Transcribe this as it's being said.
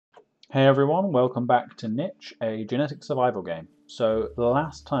Hey everyone, welcome back to Niche, a genetic survival game. So the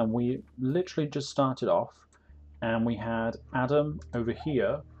last time we literally just started off and we had Adam over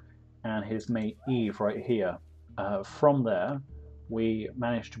here and his mate Eve right here. From there, we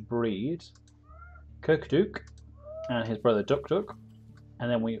managed to breed Kirkduk and his brother Duk Duk,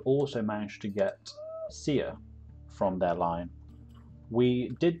 and then we also managed to get Sia from their line.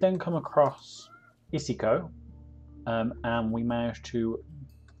 We did then come across Isiko, and we managed to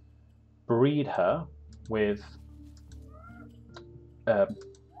breed her with uh,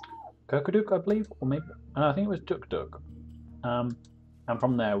 Kirkaduk, I believe, or maybe I think it was Duk Duk. And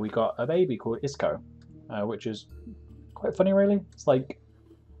from there we got a baby called Isco, which is quite funny, really. It's like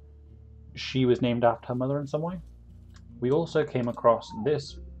she was named after her mother in some way. We also came across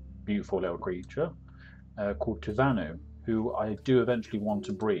this beautiful little creature called Tuvanu, who I do eventually want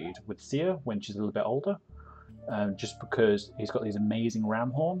to breed with Sia when she's a little bit older, just because he's got these amazing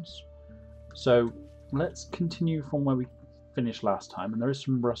ram horns. So let's continue from where we finished last time, and there is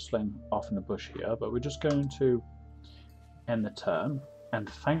some rustling off in the bush here, but we're just going to end the turn, and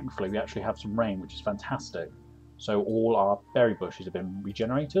thankfully we actually have some rain, which is fantastic. So all our berry bushes have been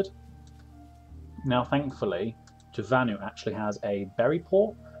regenerated. Now thankfully Tuvanu actually has a berry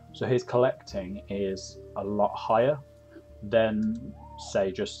paw, so his collecting is a lot higher than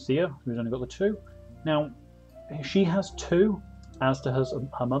say just Sia, who's only got the two. Now she has two, as does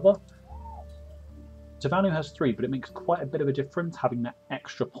her mother. Tuvanu has three, but it makes quite a bit of a difference having that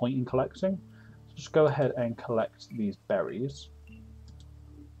extra point in collecting. So just go ahead and collect these berries.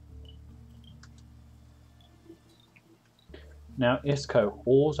 Now Isco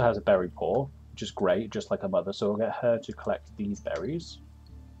also has a berry paw, which is great, just like her mother, so we'll get her to collect these berries.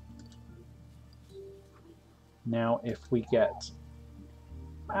 Now if we get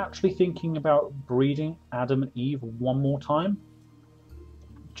actually thinking about breeding Adam and Eve one more time,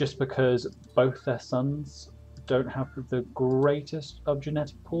 just because both their sons don't have the greatest of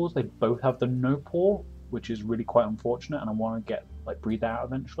genetic pools. They both have the no paw, which is really quite unfortunate, and I want to get breed that out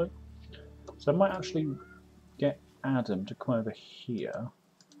eventually. So I might actually get Adam to come over here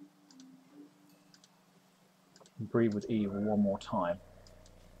and breed with Eve one more time.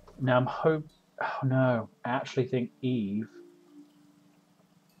 Now oh no, I actually think Eve.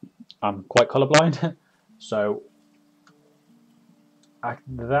 I'm quite colorblind, so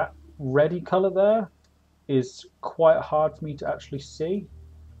that reddy colour there is quite hard for me to actually see.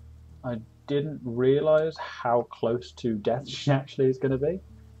 I didn't realise how close to death she actually is going to be.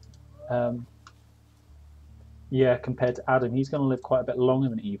 Yeah, compared to Adam, he's going to live quite a bit longer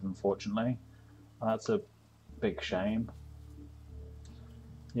than Eve, unfortunately. That's a big shame.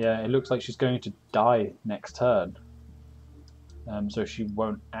 Yeah, it looks like she's going to die next turn. So she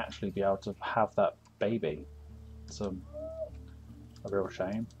won't actually be able to have that baby. It's a real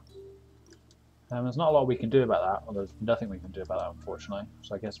shame. There's not a lot we can do about that, or there's nothing we can do about that, unfortunately.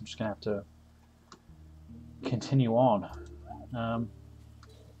 So I guess I'm just going to have to continue on.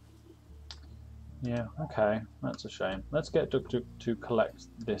 Yeah, okay, that's a shame. Let's get Duk Duk to collect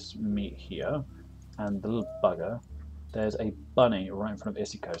this meat here, and the little bugger. There's a bunny right in front of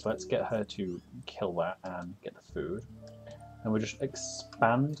Isiko, so let's get her to kill that and get the food. And we'll just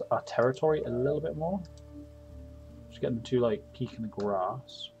expand our territory a little bit more. Just get them to peek in the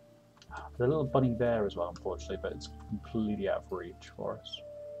grass. There's a little bunny there as well, unfortunately, but it's completely out of reach for us.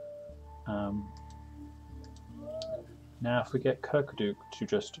 Now if we get Kirkaduk to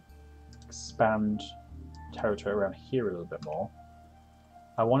just expand territory around here a little bit more,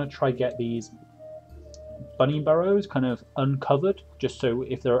 I want to try get these bunny burrows kind of uncovered, just so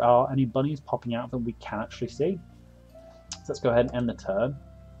if there are any bunnies popping out of them we can actually see. So let's go ahead and end the turn.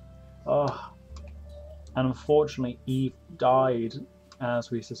 Oh, and unfortunately Eve died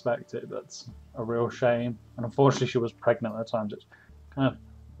as we suspected. That's a real shame, and unfortunately she was pregnant at the time, so it's kind of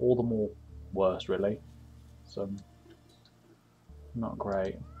all the more worse, really. So not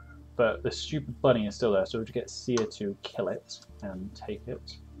great. But the stupid bunny is still there, so we'll get Sia to kill it and take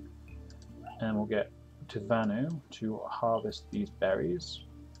it. And we'll get Tuvanu to harvest these berries.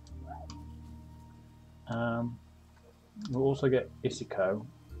 We'll also get Isiko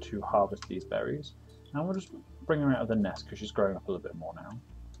to harvest these berries. And we'll just bring her out of the nest because she's growing up a little bit more now.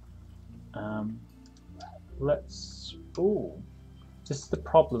 Ooh. This is the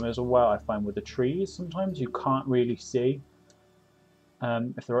problem as well, I find, with the trees. Sometimes you can't really see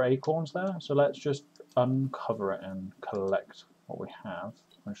if there are acorns there, so let's just uncover it and collect what we have.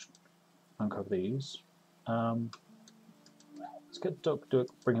 Let's uncover these. Let's get Duk Duk,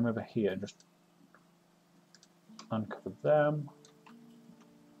 bring him over here, and just uncover them.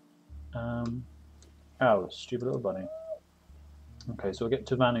 Oh, stupid little bunny. Okay, so we'll get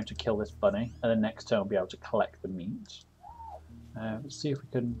Tavanu to kill this bunny, and then next turn we'll be able to collect the meat. Let's see if we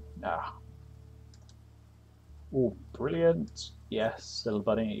can... Oh, brilliant. Yes, little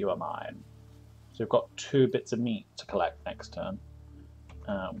bunny, you are mine. So we've got 2 bits of meat to collect next turn,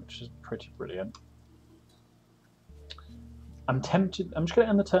 which is pretty brilliant. I'm tempted... I'm just going to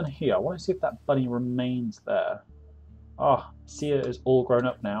end the turn here. I want to see if that bunny remains there. Oh, Sia is all grown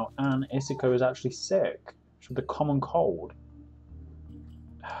up now, and Isiko is actually sick. She had the common cold.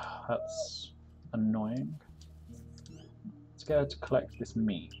 That's annoying. Let's get her to collect this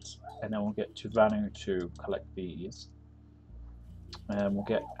meat, and then we'll get Tuvanu to collect these. And we'll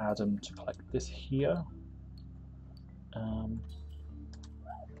get Adam to collect this here.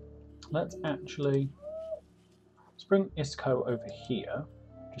 Let's bring Isiko over here,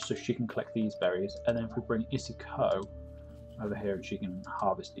 just so she can collect these berries, and then if we bring Isiko over here, she can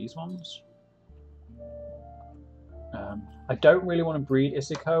harvest these ones. I don't really want to breed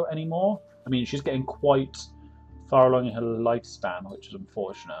Isiko anymore. I mean, she's getting quite far along in her lifespan, which is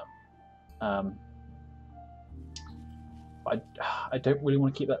unfortunate. But I don't really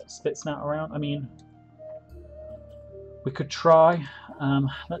want to keep that Spitsnout around. I mean, we could try.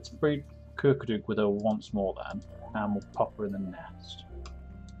 Let's breed Kurkaduk with her once more then, and we'll pop her in the nest.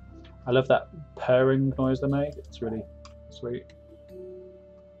 I love that purring noise they make. It's really sweet.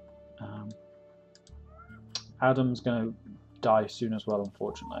 Adam's going to die soon as well,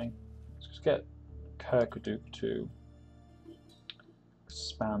 unfortunately. Let's just get Kurkaduk to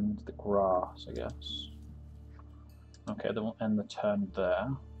expand the grass, I guess. Okay, then we'll end the turn there.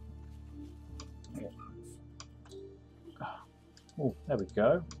 Yeah. Oh, there we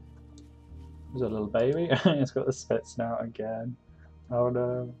go. There's a little baby. It's got the Spitsnout again. Oh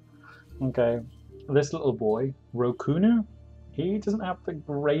no. Okay, this little boy, Rokunu, he doesn't have the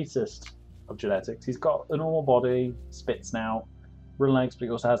greatest of genetics. He's got a normal body, Spitsnout, real legs, but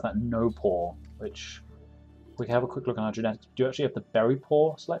he also has that no paw, which we can have a quick look on our genetics. We do actually have the berry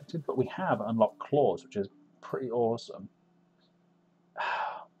paw selected, but we have unlocked claws, which is pretty awesome.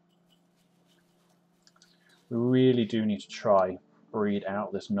 We really do need to try breed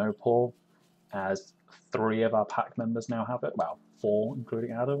out this no paw, as 3 of our pack members now have it. Well, 4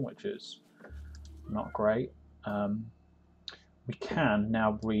 including Adam, which is not great. We can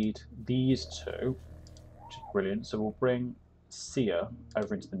now breed these 2, which is brilliant. So we'll bring Sia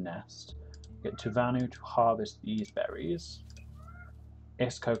over into the nest, get Tuvanu to harvest these berries.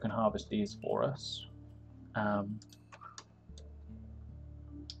 Isco can harvest these for us.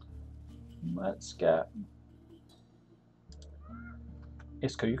 Let's get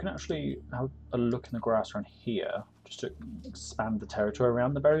Isco, you can actually have a look in the grass around here just to expand the territory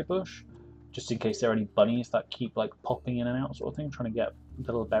around the berry bush, just in case there are any bunnies that keep like popping in and out sort of thing, trying to get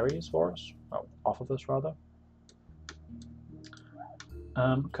the little berries for us, well, off of us rather.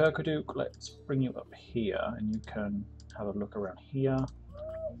 Kurkaduk, let's bring you up here and you can have a look around here.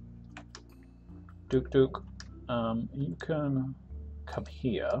 Duk, you can come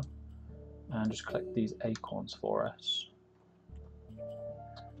here and just collect these acorns for us.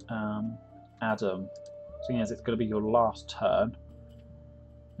 Adam, seeing as it's going to be your last turn,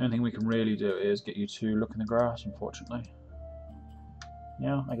 the only thing we can really do is get you to look in the grass, unfortunately.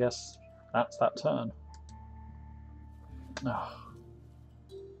 Yeah, I guess that's that turn. Oh.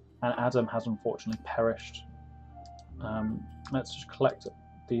 And Adam has unfortunately perished. Let's just collect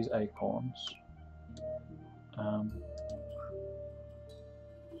these acorns.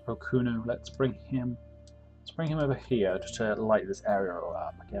 Rokunu, let's bring him over here just to light this area all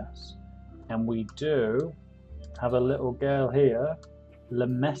up, I guess. And we do have a little girl here,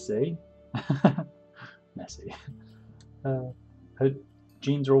 Lemessi. Messy. Her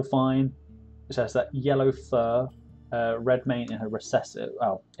genes are all fine. She has that yellow fur, red mane in her recessive,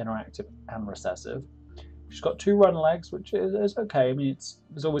 well, interactive and recessive. She's got 2 run legs, which is okay. I mean,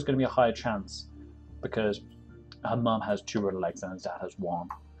 there's always going to be a higher chance because her mum has 2 run legs and her dad has 1.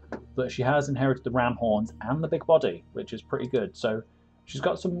 But she has inherited the ram horns and the big body, which is pretty good. So she's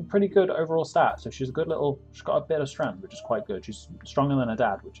got some pretty good overall stats. So she's a good little, she's got a bit of strength, which is quite good. She's stronger than her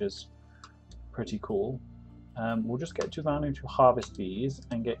dad, which is pretty cool. We'll just get Tuvanu to harvest these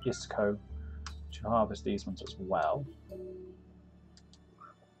and get Isco to harvest these ones as well.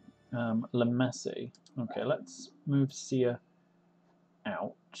 Lemessi. Okay, let's move Sia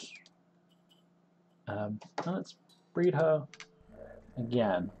out. And let's breed her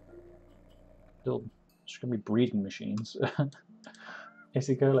again. She's going to be breeding machines.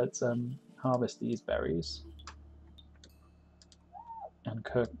 Isiko, let's harvest these berries. And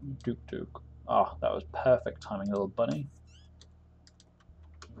Duk. Ah, that was perfect timing, little bunny.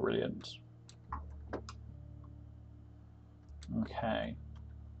 Brilliant. Okay.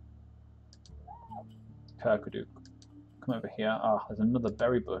 Kirkwood, come over here. Ah, there's another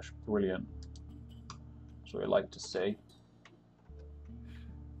berry bush. Brilliant. That's what we like to see.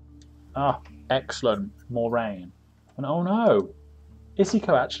 Ah, excellent. More rain. And oh no!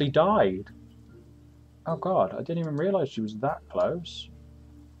 Isiko actually died. Oh god, I didn't even realise she was that close.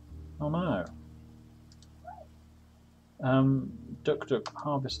 Oh no. Duck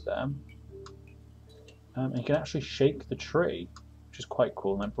harvest them. And you can actually shake the tree, which is quite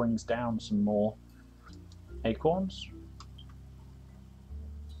cool, and that brings down some more acorns.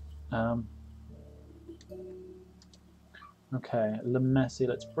 Okay, Lemessy,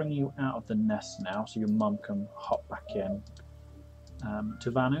 let's bring you out of the nest now so your mum can hop back in.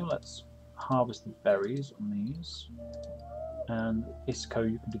 Tavanu, let's harvest the berries on these. And Isco,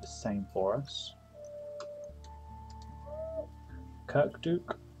 you can do the same for us.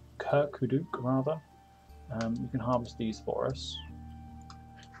 Kirkwood, rather. You can harvest these for us.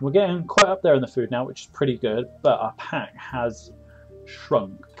 We're getting quite up there in the food now, which is pretty good, but our pack has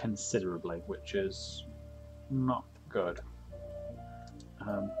shrunk considerably, which is not good.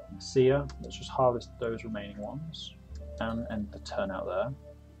 Sia, let's just harvest those remaining ones and end the turn out there.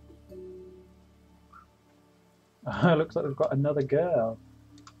 It looks like we've got another girl.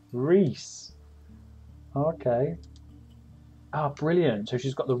 Reese. Okay. Ah, brilliant. So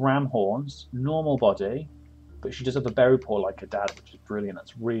she's got the ram horns, normal body, but she does have a berry paw like her dad, which is brilliant.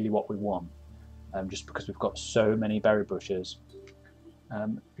 That's really what we want, just because we've got so many berry bushes.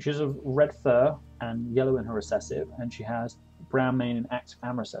 She has a red fur and yellow in her recessive, and she has brown mane in active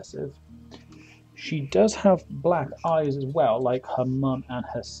and recessive. She does have black eyes as well, like her mum and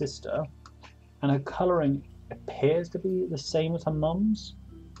her sister, and her colouring appears to be the same as her mum's.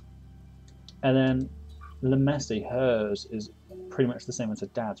 And then Lemessy, hers is pretty much the same as her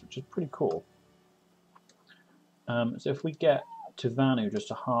dad's, which is pretty cool. So if we get Tavanu just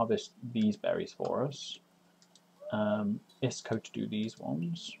to harvest these berries for us, Isco to do these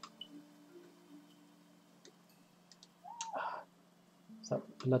ones. Is that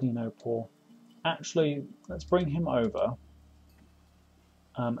bloody no paw? Actually, let's bring him over.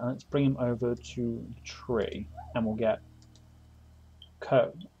 And let's bring him over to the tree, and we'll get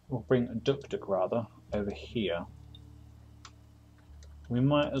we'll bring Duck rather over here. We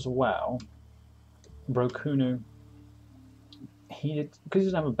might as well Brokunu. Because he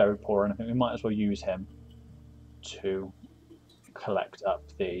doesn't have a berry paw or anything, we might as well use him to collect up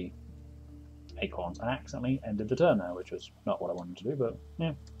the acorns. I accidentally ended the turn there, which was not what I wanted to do, but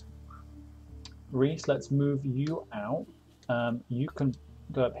yeah. Reese, let's move you out. You can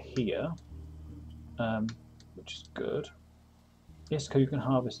go up here, which is good. Isco, you can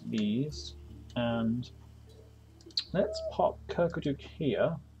harvest these, and let's pop Kirkwood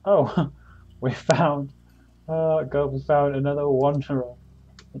here. Oh, we found. Oh god, we found another wanderer.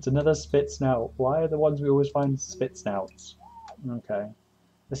 It's another spitsnout. Why are the ones we always find spitsnouts? Okay.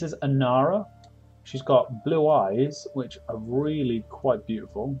 This is Anara. She's got blue eyes, which are really quite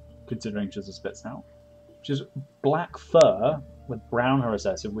beautiful, considering she's a spitsnout. She's black fur with brown hair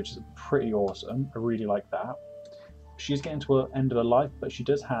recessive, which is pretty awesome. I really like that. She's getting to the end of her life, but she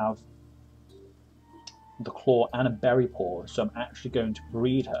does have the claw and a berry paw, so I'm actually going to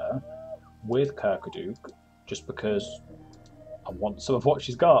breed her with Kirkwood just because I want some of what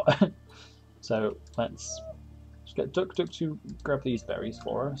she's got. So let's just get Duck to grab these berries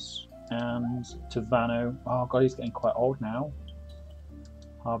for us, and Tavanu, oh god, he's getting quite old now.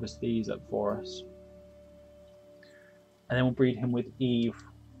 Harvest these up for us. And then we'll breed him with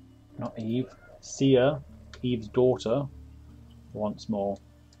Sia, Eve's daughter, once more.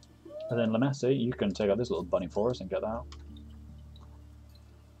 And then Lemessy, you can take out this little bunny for us and get that out.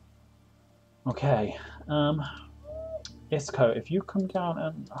 Okay, Isco, if you come down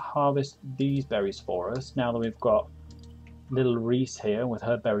and harvest these berries for us, now that we've got little Reese here with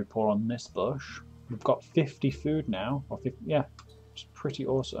her berry paw on this bush, we've got 50 food now, or 50, yeah, which is pretty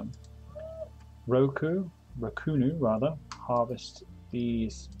awesome. Rakunu, rather, harvest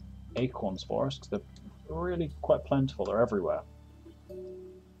these acorns for us, because they're really quite plentiful, they're everywhere.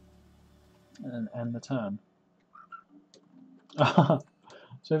 And end the turn.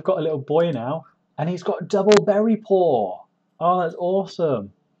 So we've got a little boy now, and he's got double berry paw. Oh, that's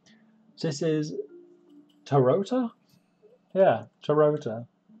awesome. So this is Tarota? Yeah, Tarota.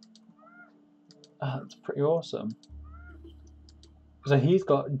 That's pretty awesome. So he's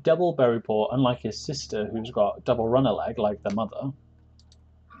got double berry paw, unlike his sister, who's got double runner leg, like the mother.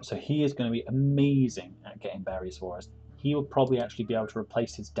 So he is going to be amazing at getting berries for us. He will probably actually be able to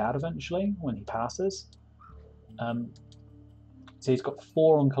replace his dad eventually when he passes. So he's got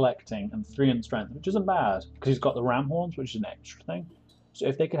 4 on collecting and 3 on strength, which isn't bad because he's got the ram horns, which is an extra thing. So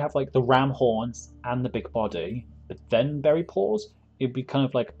if they could have like the ram horns and the big body, but then berry paws, it'd be kind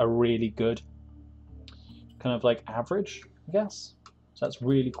of like a really good, kind of like average, I guess. So that's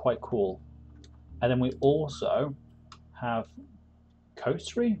really quite cool. And then we also have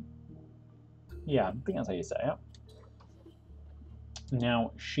Kosri. Yeah, I think that's how you say it.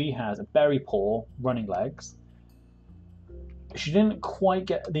 Now she has a berry paw, running legs. She didn't quite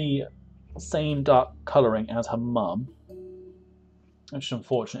get the same dark colouring as her mum, which is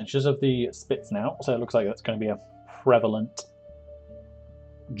unfortunate. She does have the spits now, so it looks like that's going to be a prevalent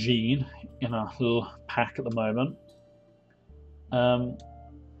gene in our little pack at the moment.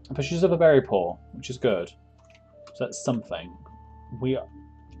 But she does have a berry paw, which is good. So that's something. We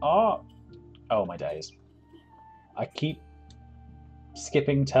are... Oh my days. I keep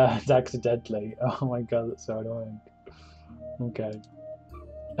skipping turns accidentally. Oh my god, that's so annoying. Okay.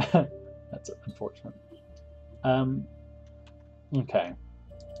 That's unfortunate. Okay.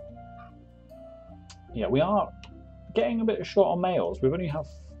 Yeah, we are getting a bit short on males. We only have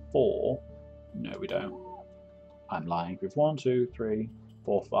 4. No, we don't. I'm lying. We've 1, 2, 3,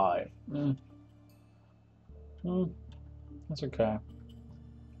 4, 5. That's okay.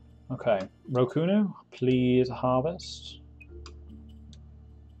 Okay. Rokunu, please harvest.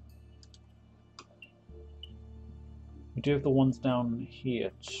 We do have the ones down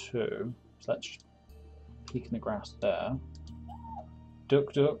here too. So let's just peek in the grass there.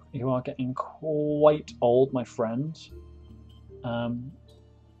 Duck Duck, you are getting quite old, my friend. And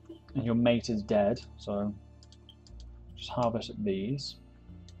your mate is dead, so just harvest these.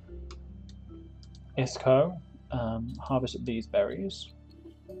 Isco, harvest these berries.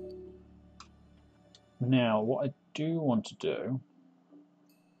 Now, what I do want to do,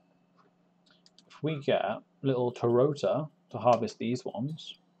 if we get little Torota to harvest these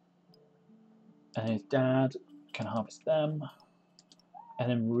ones, and his dad can harvest them, and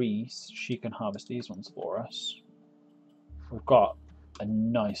then Reese, she can harvest these ones for us. We've got a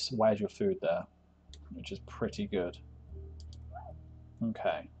nice wedge of food there, which is pretty good.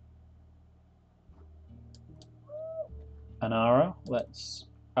 Okay. Anara, let's...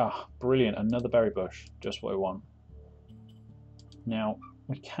 Ah, brilliant, another berry bush, just what we want. Now,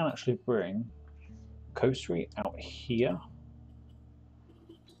 we can actually bring Kosri out here.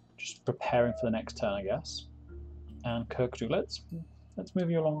 Just preparing for the next turn, I guess. And Kirkju, let's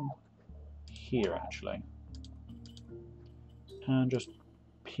move you along here, actually. And just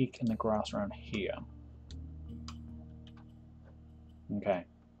peek in the grass around here. Okay.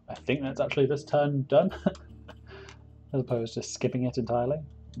 I think that's actually this turn done, as opposed to skipping it entirely.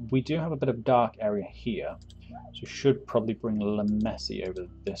 We do have a bit of dark area here, so we should probably bring Lemessi over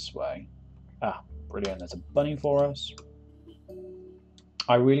this way. Ah, brilliant, there's a bunny for us.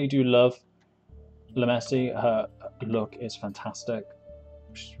 I really do love Lemessi, her look is fantastic.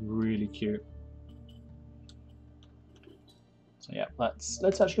 She's really cute. So yeah, let's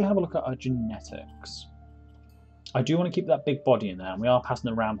actually have a look at our genetics. I do want to keep that big body in there, and we are passing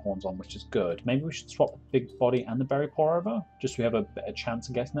the ram horns on, which is good. Maybe we should swap the big body and the berry paw over, just so we have a better chance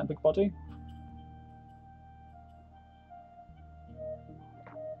of getting that big body.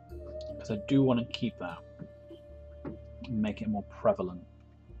 Because I do want to keep that and make it more prevalent.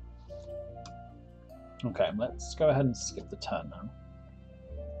 Okay, let's go ahead and skip the turn now.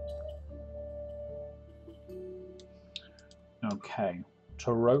 Okay,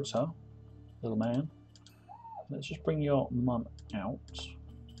 Torota, little man. Let's just bring your mum out.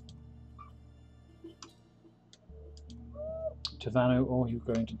 Tavanu, oh, you're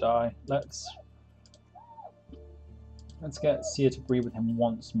going to die. Let's get Sia to breed with him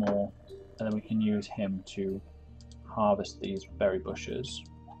once more, and then we can use him to harvest these berry bushes.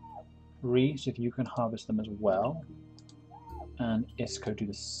 Reese, if you can harvest them as well, and Isco do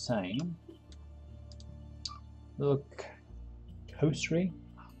the same. Look, Kosri,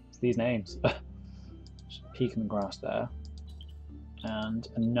 these names. Just peek in the grass there. And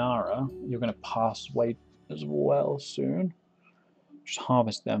Anara, you're going to pass away as well soon. Just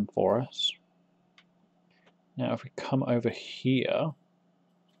harvest them for us. Now if we come over here,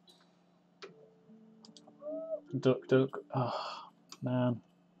 Duck Duck, oh man,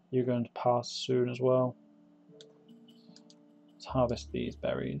 you're going to pass soon as well. Let's harvest these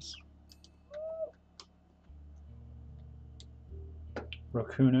berries.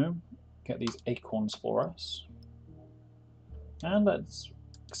 Rokunu, get these acorns for us. And let's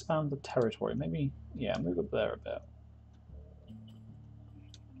expand the territory. Maybe, yeah, move up there a bit.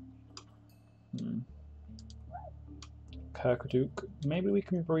 Kirkaduk, maybe we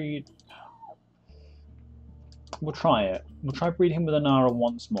can breed... we'll try it. We'll try breeding him with Inara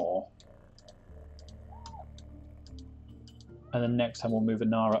once more. And then next time we'll move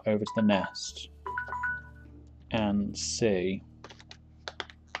Inara over to the nest and see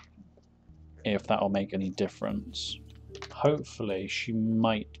if that'll make any difference. Hopefully she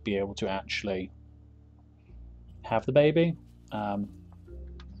might be able to actually have the baby.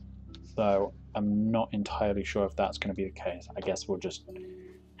 Though I'm not entirely sure if that's going to be the case. I guess we'll just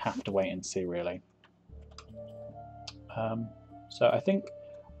have to wait and see, really. So I think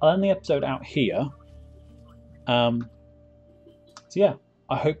I'll end the episode out here. So yeah,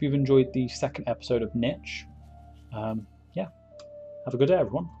 I hope you've enjoyed the second episode of Niche. Yeah, have a good day,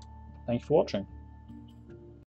 everyone. Thank you for watching.